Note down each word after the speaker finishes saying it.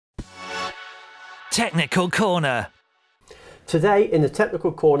Technical Corner. Today in the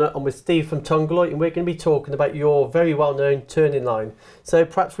Technical Corner I'm with Steve from Tungaloy, and we're going to be talking about your very well-known turning line. So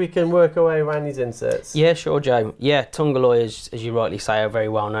perhaps we can work our way around these inserts. Yeah, sure, Joe. Yeah, Tungaloy, as you rightly say, are very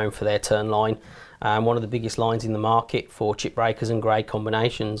well known for their turn line. One of the biggest lines in the market for chip breakers and grade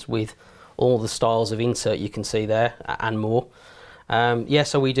combinations, with all the styles of insert you can see there and more. Yeah,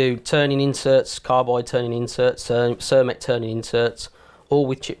 so we do turning inserts, carbide turning inserts, Cermet turning inserts, all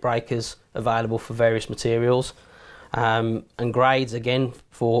with chip breakers available for various materials. And grades again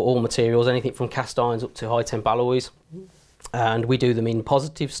for all materials, anything from cast irons up to high temp alloys. And we do them in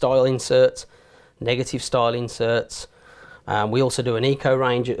positive style inserts, negative style inserts. We also do an eco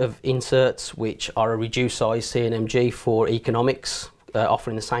range of inserts, which are a reduced size CNMG for economics,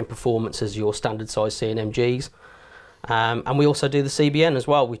 offering the same performance as your standard size CNMGs. And we also do the CBN as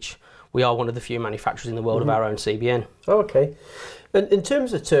well, which we are one of the few manufacturers in the world of our own CBN. Oh, okay. And in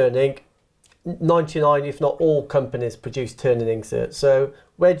terms of turning, 99 if not all companies produce turning inserts. So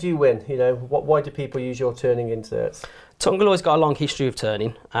where do you win? You know, why do people use your turning inserts? Tungaloy's got a long history of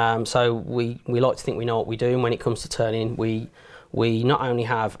turning, so we like to think we know what we're doing when it comes to turning. We not only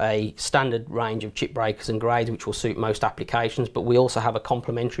have a standard range of chip breakers and grades which will suit most applications, but we also have a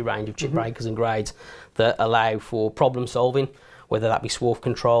complementary range of chip breakers and grades that allow for problem solving, whether that be swarf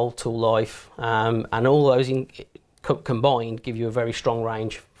control, tool life, and all those combined give you a very strong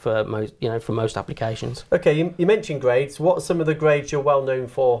range for most applications. Okay, you mentioned grades. What are some of the grades you're well known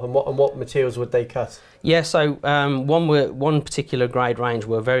for, and what materials would they cut? Yeah, so one particular grade range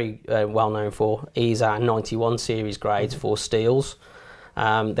we're very well known for is our 91 series grades for steels.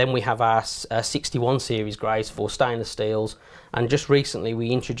 Then we have our 61 series grades for stainless steels, and just recently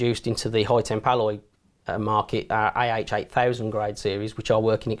we introduced into the high temp alloy market our AH8000 grade series, which are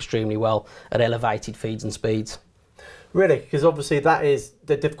working extremely well at elevated feeds and speeds. Really? Because obviously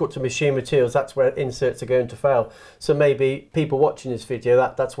they're difficult to machine materials, that's where inserts are going to fail. So maybe people watching this video,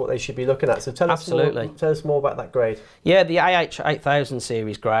 that's what they should be looking at. So tell us more about that grade. Yeah, the AH8000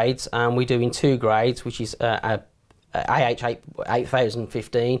 series grades, we do in two grades, which is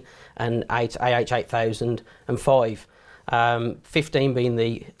AH8015 and AH8005. 15 being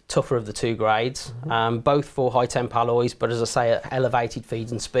the tougher of the two grades, both for high temp alloys, but as I say, at elevated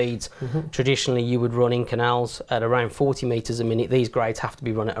feeds and speeds. Traditionally you would run in canals at around 40 metres a minute. These grades have to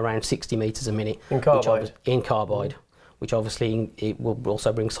be run at around 60 metres a minute. In carbide? Which obviously it will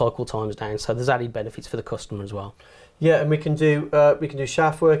also bring cycle times down, so there's added benefits for the customer as well. Yeah, and we can do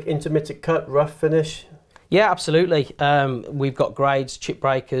shaft work, intermittent cut, rough finish. Yeah, absolutely. We've got grades, chip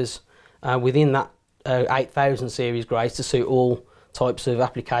breakers within that 8000 series grades to suit all types of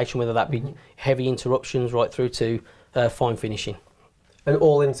application, whether that be heavy interruptions right through to fine finishing. And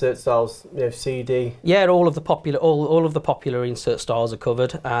all insert styles, you know, CD. Yeah, all of the popular insert styles are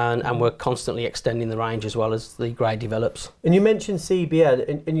covered, and we're constantly extending the range as well as the grade develops. And you mentioned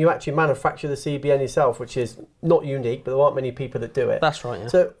CBN, and you actually manufacture the CBN yourself, which is not unique, but there aren't many people that do it. That's right. Yeah.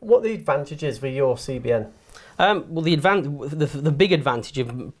 So, what are the advantages for your CBN? Well, the big advantage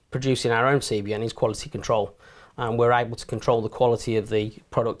of producing our own CBN is quality control. We're able to control the quality of the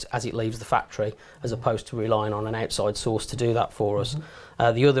product as it leaves the factory, as opposed to relying on an outside source to do that for us.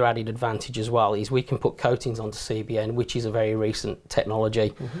 The other added advantage as well is we can put coatings onto CBN, which is a very recent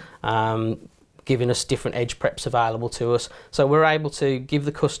technology, giving us different edge preps available to us. So we're able to give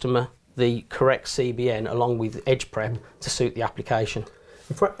the customer the correct CBN along with edge prep to suit the application.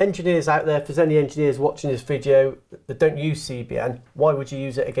 For engineers out there, if there's any engineers watching this video that don't use CBN, why would you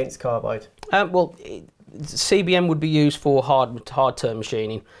use it against carbide? Well, CBN would be used for hard turn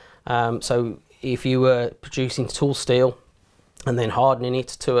machining. So if you were producing tool steel and then hardening it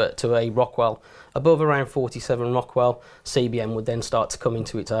to a Rockwell above around 47 Rockwell, CBN would then start to come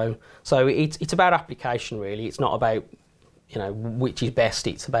into its own. So it's about application really. It's not about, you know, which is best.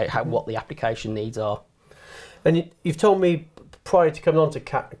 It's about what the application needs are. And you've told me prior to coming onto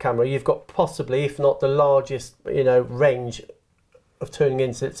camera, you've got possibly, if not the largest, you know, range of turning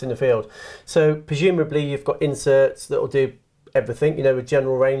inserts in the field. So presumably you've got inserts that will do everything, you know, with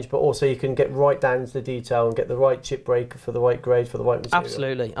general range, but also you can get right down to the detail and get the right chip breaker for the right grade, for the right material.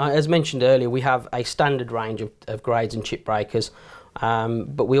 Absolutely. As mentioned earlier, we have a standard range of grades and chip breakers,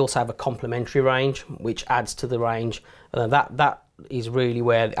 but we also have a complementary range which adds to the range. That is really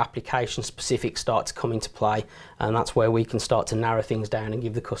where the application specifics start to come into play, and that's where we can start to narrow things down and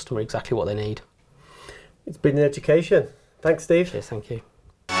give the customer exactly what they need. It's been an education. Thanks, Steve. Cheers, thank you.